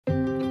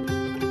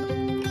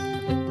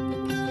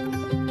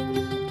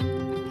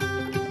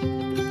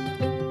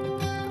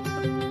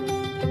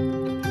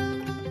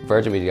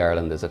Virgin Media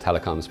Ireland is a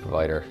telecoms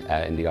provider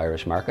in the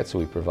Irish market, so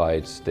we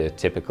provide the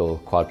typical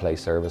quad play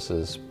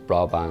services,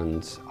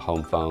 broadband,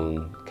 home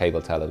phone,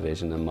 cable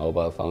television and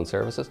mobile phone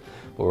services.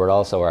 But we're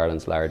also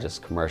Ireland's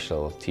largest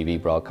commercial TV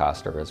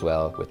broadcaster as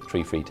well, with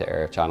 3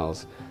 free-to-air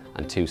channels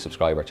and 2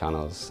 subscriber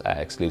channels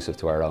exclusive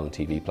to our own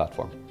TV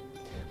platform.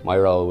 My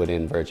role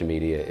within Virgin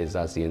Media is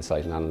as the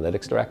Insight and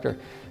Analytics Director,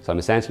 so I'm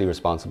essentially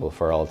responsible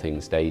for all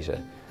things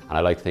data. And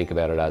I like to think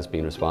about it as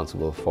being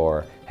responsible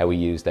for how we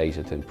use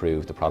data to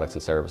improve the products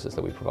and services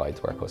that we provide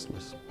to our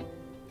customers.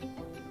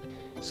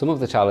 Some of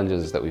the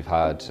challenges that we've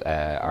had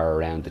are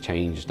around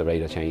the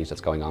rate of change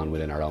that's going on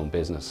within our own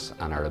business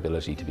and our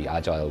ability to be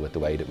agile with the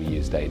way that we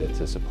use data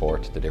to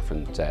support the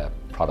different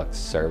products,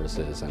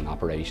 services and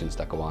operations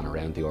that go on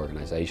around the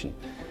organisation.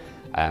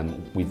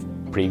 We've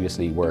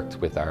previously worked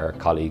with our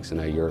colleagues in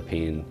our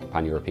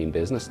pan-European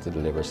business to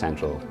deliver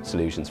central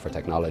solutions for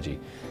technology.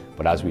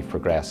 But as we've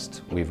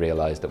progressed, we've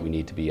realised that we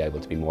need to be able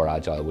to be more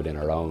agile within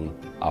our own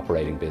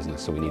operating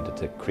business, so we needed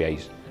to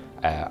create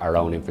our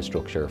own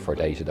infrastructure for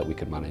data that we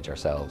could manage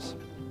ourselves.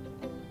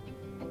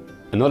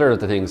 Another of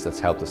the things that's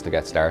helped us to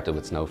get started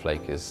with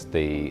Snowflake is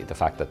the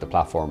fact that the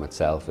platform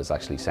itself is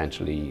actually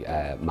centrally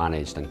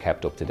managed and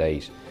kept up to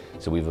date.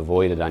 So we've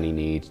avoided any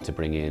need to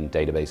bring in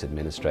database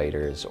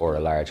administrators or a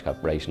large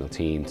operational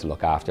team to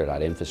look after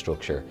that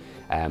infrastructure,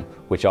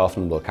 which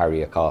often will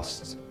carry a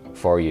cost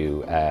for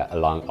you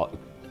along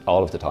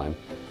all of the time,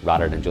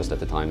 rather than just at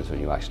the times when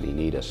you actually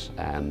need it.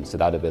 So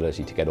that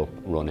ability to get up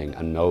running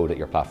and know that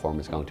your platform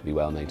is going to be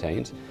well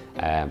maintained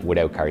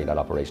without carrying that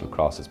operational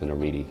cost has been a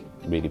really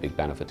big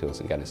benefit to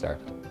us in getting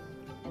started.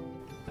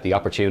 The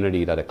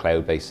opportunity that a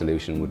cloud-based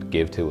solution would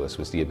give to us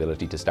was the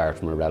ability to start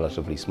from a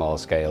relatively small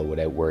scale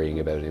without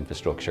worrying about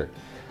infrastructure.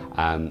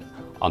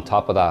 On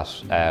top of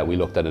that, we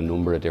looked at a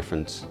number of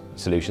different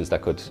solutions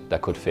that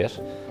could fit.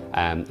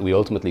 We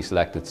ultimately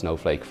selected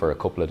Snowflake for a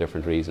couple of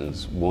different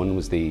reasons. One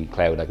was the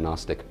cloud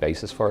agnostic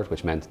basis for it,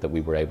 which meant that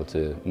we were able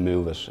to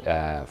move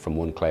it from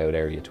one cloud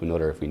area to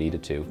another if we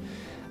needed to.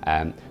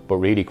 But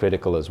really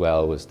critical as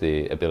well was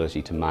the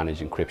ability to manage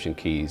encryption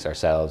keys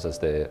ourselves as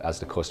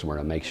the customer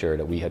and make sure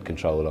that we had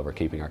control over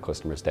keeping our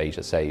customers'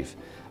 data safe,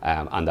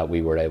 and that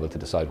we were able to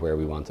decide where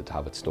we wanted to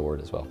have it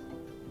stored as well.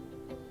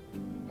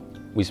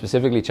 We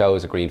specifically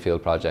chose a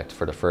greenfield project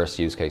for the first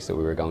use case that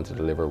we were going to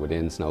deliver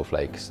within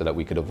Snowflake so that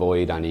we could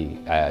avoid any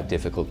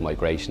difficult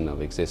migration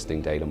of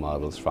existing data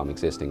models from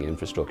existing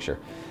infrastructure.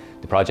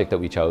 The project that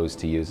we chose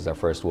to use as our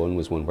first one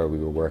was one where we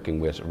were working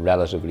with a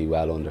relatively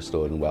well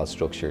understood and well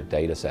structured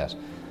data set.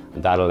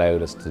 And that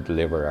allowed us to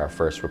deliver our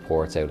first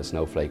reports out of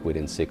Snowflake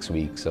within 6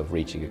 weeks of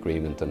reaching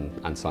agreement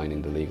and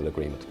signing the legal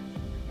agreement.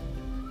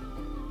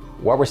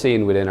 What we're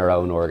seeing within our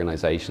own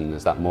organisation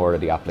is that more of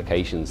the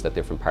applications that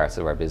different parts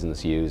of our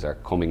business use are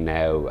coming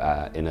now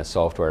in a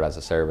software as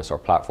a service or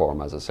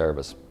platform as a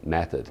service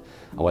method.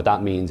 And what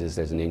that means is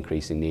there's an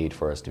increasing need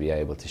for us to be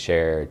able to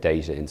share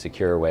data in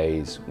secure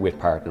ways with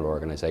partner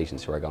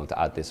organisations who are going to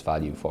add this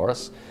value for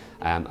us.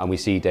 And we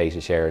see data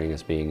sharing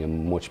as being a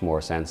much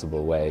more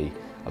sensible way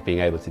of being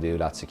able to do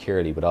that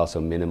securely, but also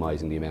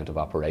minimising the amount of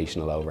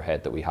operational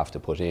overhead that we have to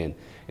put in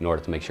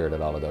order to make sure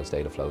that all of those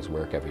data flows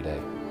work every day.